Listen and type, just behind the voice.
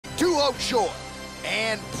Joe Joy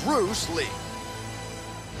and Bruce Lee.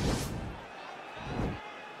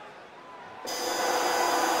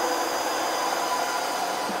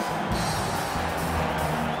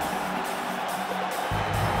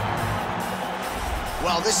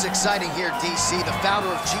 Well, this is exciting here, DC. The founder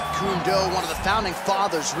of Jeet Kune Do, one of the founding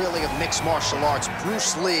fathers, really, of mixed martial arts,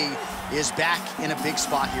 Bruce Lee, is back in a big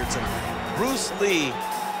spot here tonight. Bruce Lee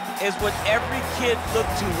is what every kid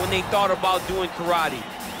looked to when they thought about doing karate.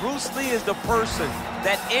 Bruce Lee is the person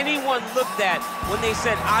that anyone looked at when they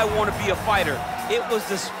said, I want to be a fighter. It was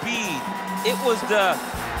the speed, it was the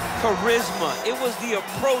charisma, it was the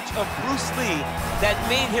approach of Bruce Lee that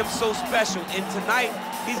made him so special. And tonight,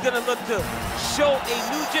 he's going to look to show a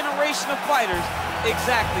new generation of fighters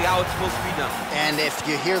exactly how it's supposed to be done. And if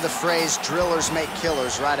you hear the phrase, drillers make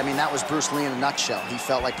killers, right? I mean, that was Bruce Lee in a nutshell. He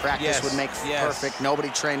felt like practice would make perfect. Nobody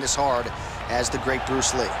trained as hard as the great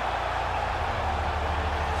Bruce Lee.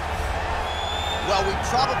 Well, we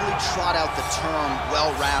probably trot out the term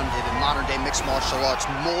well-rounded in modern-day mixed martial arts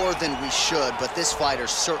more than we should, but this fighter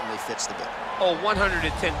certainly fits the bill. Oh, 110%.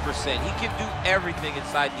 He can do everything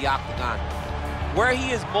inside the octagon. Where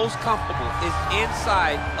he is most comfortable is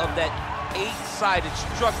inside of that 8-sided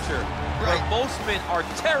structure where most men are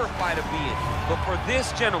terrified of being. But for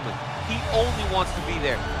this gentleman, he only wants to be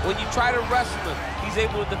there. When you try to wrestle him, he's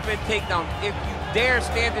able to defend takedowns. If you dare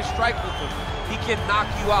stand and strike with him, he can knock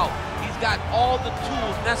you out. He's got all the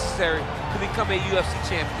tools necessary to become a UFC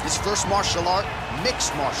champion. His first martial art,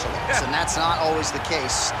 mixed martial arts, and that's not always the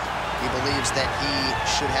case. He believes that he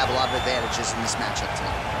should have a lot of advantages in this matchup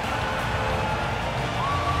tonight.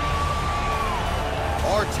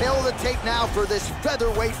 Our tail of the tape now for this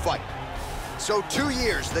featherweight fight. So 2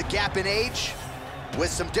 years, the gap in age, with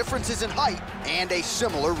some differences in height and a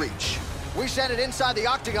similar reach. We send it inside the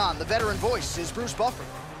octagon. The veteran voice is Bruce Buffer.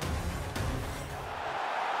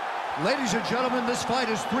 Ladies and gentlemen, this fight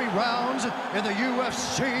is 3 rounds in the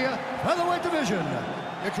UFC featherweight division.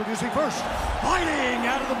 Introducing first, fighting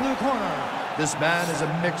out of the blue corner. This man is a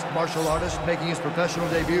mixed martial artist making his professional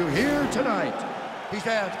debut here tonight. He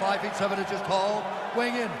stands 5 feet 7 inches tall,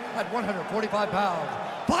 weighing in at 145 pounds.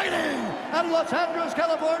 Fighting out of Los Angeles,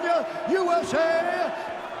 California, USA,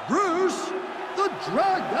 Bruce the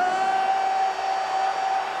Dragon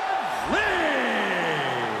Lee.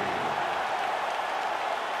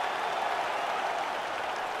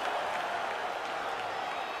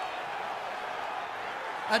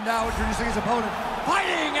 And now introducing his opponent,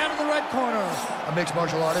 fighting out of the red corner. A mixed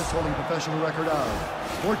martial artist holding a professional record of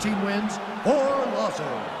 14 wins, 4 losses.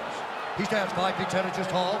 He stands 5 feet 10 inches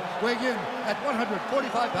tall, weighing in at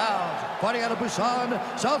 145 pounds. Fighting out of Busan,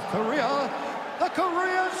 South Korea, the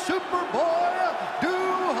Korean Superboy,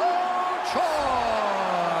 Do-Ho Choi.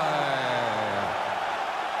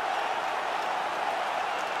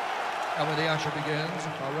 And when the action begins,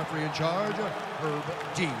 our referee in charge, Herb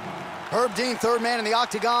Dean. Herb Dean, third man in the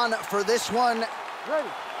octagon for this one. Ready.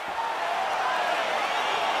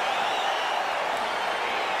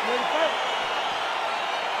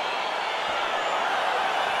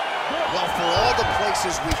 Well, for all the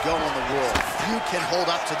places we go in the world, few can hold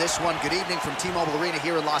up to this one. Good evening from T-Mobile Arena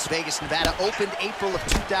here in Las Vegas, Nevada. Opened April of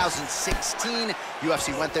 2016.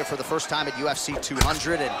 UFC went there for the first time at UFC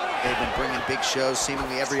 200, and they've been bringing big shows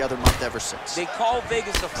seemingly every other month ever since. They call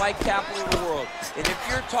Vegas the fight capital of the world. And if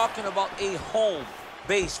you're talking about a home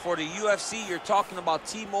base for the UFC, you're talking about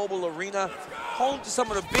T-Mobile Arena, home to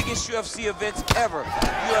some of the biggest UFC events ever.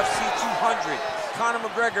 UFC 200, Conor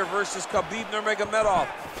McGregor versus Khabib Nurmagomedov.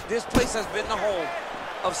 This place has been the home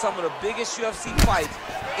of some of the biggest UFC fights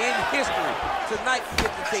in history. Tonight, you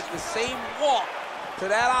get to take the same walk to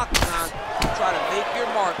that octagon to try to make your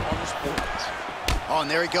mark on the sport. Oh, and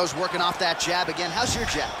there he goes, working off that jab again. How's your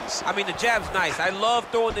jab? I mean, the jab's nice. I love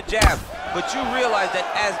throwing the jab, but you realize that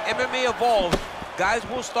as MMA evolves, guys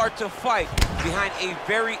will start to fight behind a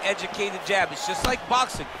very educated jab. It's just like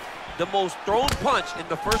boxing. The most thrown punch, and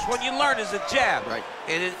the first one you learn is a jab. Right.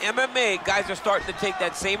 And in MMA, guys are starting to take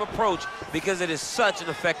that same approach because it is such an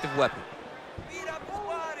effective weapon.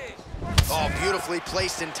 Oh, beautifully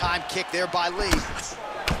placed in time kick there by Lee.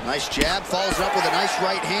 Nice jab, follows up with a nice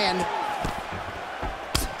right hand.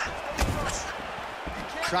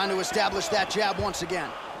 Trying to establish that jab once again.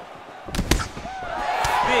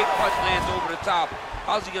 Big punch lands over the top.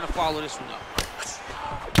 How's he gonna follow this one up?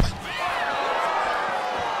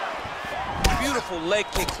 Beautiful leg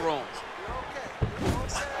kick thrown.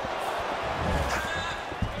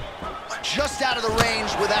 Just out of the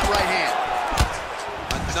range with that right hand.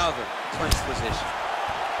 Another clinch position.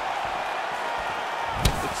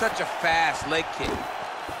 With such a fast leg kick.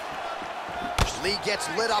 Lee gets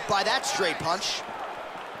lit up by that straight punch.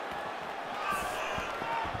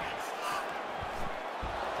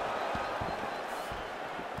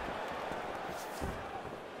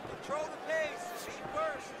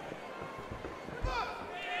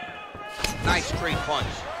 Nice straight punch.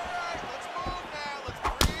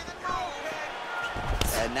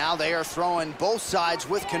 And now they are throwing both sides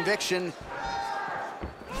with conviction.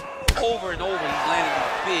 Over and over, he's landing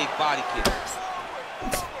these big body kicks.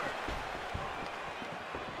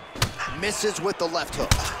 Misses with the left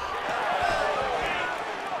hook.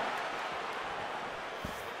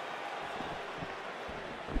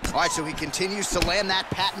 All right, so he continues to land that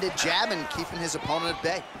patented jab and keeping his opponent at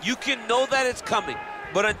bay. You can know that it's coming,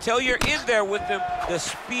 but until you're in there with him, the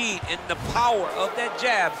speed and the power of that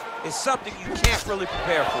jab is something you can't really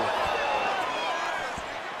prepare for.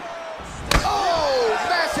 Oh,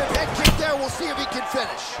 massive head kick there. We'll see if he can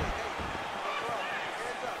finish.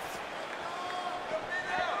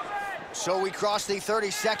 So we cross the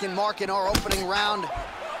 30-second mark in our opening round.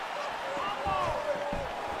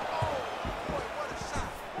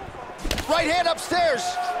 Right hand upstairs.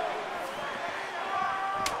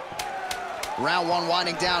 Round one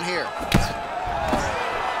winding down here. All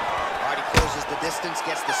right, he closes the distance,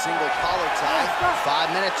 gets the single collar tie.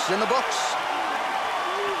 5 minutes in the books.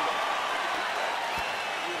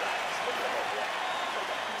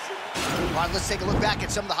 All right, let's take a look back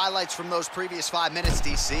at some of the highlights from those previous 5 minutes,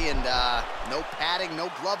 DC, and no padding, no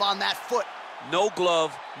glove on that foot. No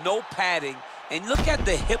glove, no padding, and look at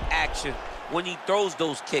the hip action when he throws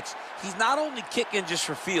those kicks. He's not only kicking just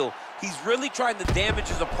for feel, he's really trying to damage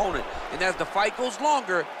his opponent, and as the fight goes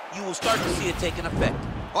longer, you will start to see it take an effect.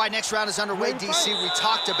 All right, next round is underway, DC. We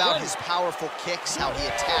talked about his powerful kicks, how he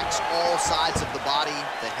attacks all sides of the body,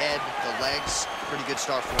 the head, the legs. Pretty good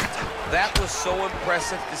start for him, too. That was so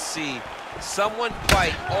impressive to see. Someone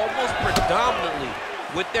fight almost predominantly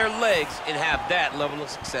with their legs and have that level of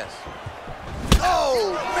success.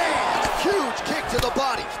 Oh, man! Huge kick to the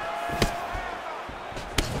body.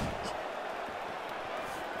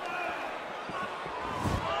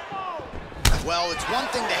 Well, it's one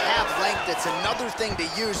thing to have length, it's another thing to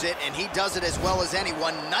use it, and he does it as well as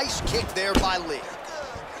anyone. Nice kick there by Lee.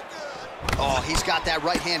 Oh, he's got that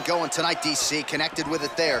right hand going tonight, DC. Connected with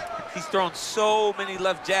it there. He's thrown so many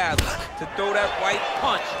left jabs to throw that right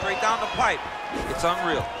punch straight down the pipe. It's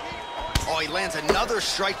unreal. Oh, he lands another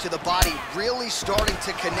strike to the body, really starting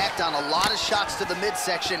to connect on a lot of shots to the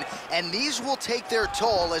midsection, and these will take their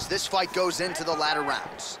toll as this fight goes into the latter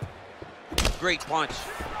rounds. Great punch.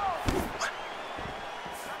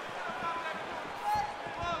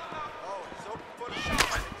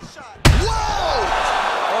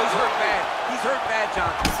 Hurt bad,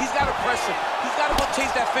 John. He's got to press him. He's got to go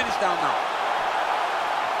chase that finish down now.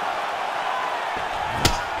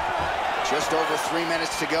 Just over 3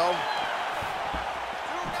 minutes to go.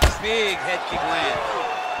 Big head kick land.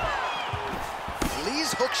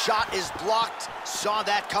 Lee's hook shot is blocked. Saw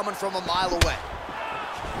that coming from a mile away.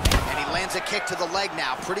 And he lands a kick to the leg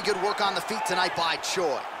now. Pretty good work on the feet tonight by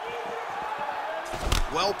Choi.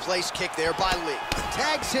 Well-placed kick there by Lee.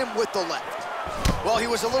 Tags him with the left. Well, he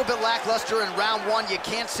was a little bit lackluster in round one. You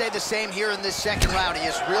can't say the same here in this second round. He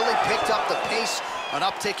has really picked up the pace, an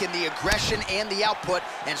uptick in the aggression and the output,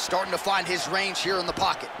 and starting to find his range here in the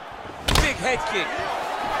pocket. Big head kick.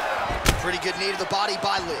 Pretty good knee to the body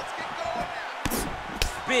by Lee.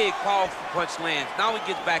 Big, powerful punch lands. Now he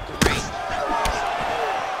gets back to range.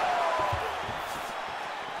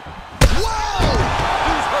 Whoa!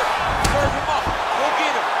 He's hurt. Serve him up. Go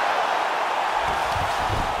get him.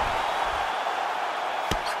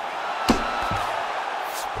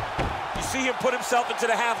 See him put himself into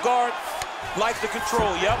the half guard, like the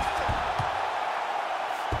control, yep.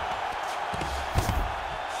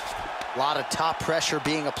 A lot of top pressure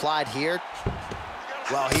being applied here.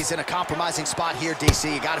 Well, he's in a compromising spot here,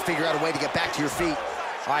 DC. You got to figure out a way to get back to your feet.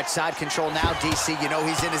 All right, side control now, DC. You know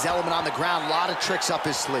he's in his element on the ground. A lot of tricks up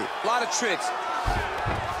his sleeve. A lot of tricks.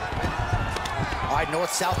 All right,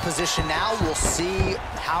 north-south position now. We'll see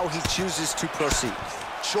how he chooses to proceed.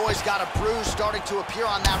 Choi's got a bruise starting to appear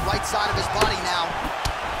on that right side of his body now.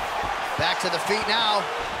 Back to the feet now.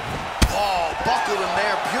 Oh, buckled him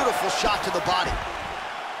there. Beautiful shot to the body.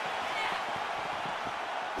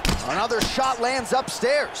 Another shot lands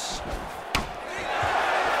upstairs.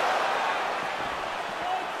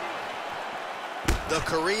 The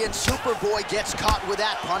Korean Superboy gets caught with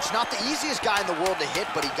that punch. Not the easiest guy in the world to hit,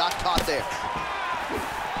 but he got caught there.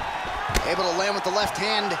 Able to land with the left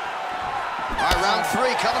hand. All right, round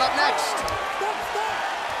three coming up next. Stop.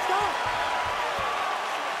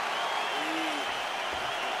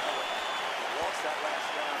 Lost that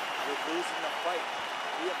last round. You're losing the fight.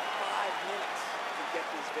 We have 5 minutes to get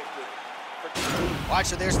this victory. All right,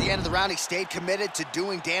 so there's the end of the round. He stayed committed to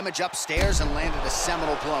doing damage upstairs and landed a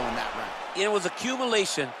seminal blow in that round. It was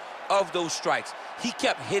accumulation of those strikes. He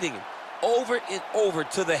kept hitting him. over and over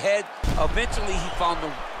to the head. Eventually, he found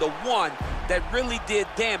the one that really did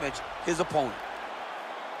damage his opponent.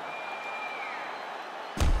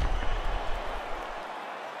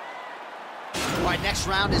 All right, next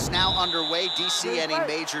round is now underway. DC, any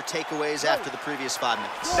major takeaways after the previous 5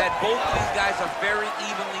 minutes? That both of these guys are very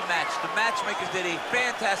evenly matched. The matchmakers did a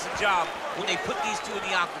fantastic job when they put these two in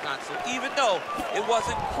the octagon. So even though it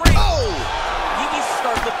wasn't pretty, he needs to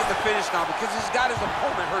start looking to finish now because he's got his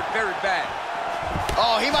opponent hurt very bad.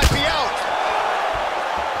 Oh, he might be out.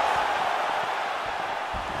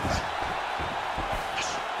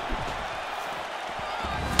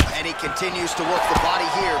 And he continues to work the body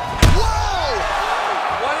here. Whoa!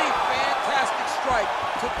 What a fantastic strike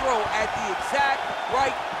to throw at the exact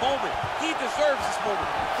right moment. He deserves this moment.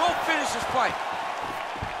 Go finish this fight.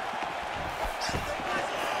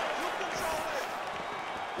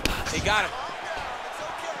 They got him.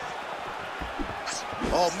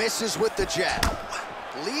 Oh, misses with the jab.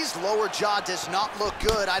 Lee's lower jaw does not look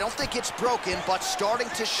good. I don't think it's broken, but starting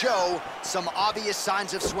to show some obvious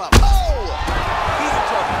signs of swelling. Oh! He's in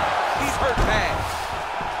trouble. He's hurt bad.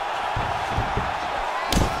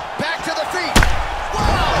 Back to the feet.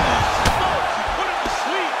 Whoa! He put him to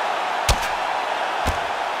sleep.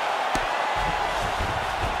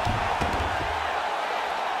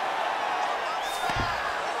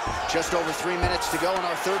 Just over 3 minutes to go in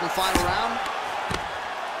our third and final round.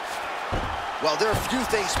 Well, there are a few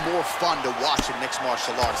things more fun to watch in mixed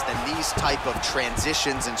martial arts than these type of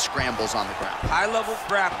transitions and scrambles on the ground. High-level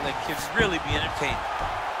grappling can really be entertaining.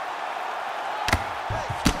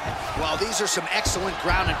 Well, these are some excellent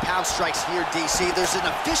ground and pound strikes here, DC. There's an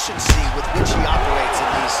efficiency with which he operates in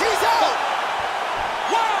these. He's out!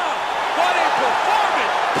 Wow! What a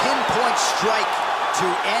performance! Pinpoint strike to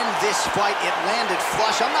end this fight. It landed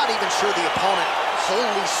flush. I'm not even sure the opponent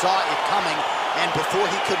wholly saw it coming. And before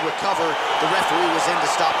he could recover, the referee was in to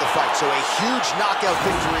stop the fight. So a huge knockout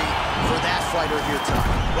victory for that fighter here tonight.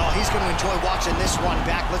 Well, he's going to enjoy watching this one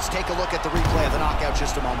back. Let's take a look at the replay of the knockout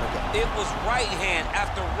just a moment ago. It was right hand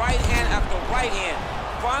after right hand after right hand.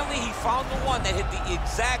 Finally, he found the one that hit the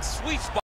exact sweet spot.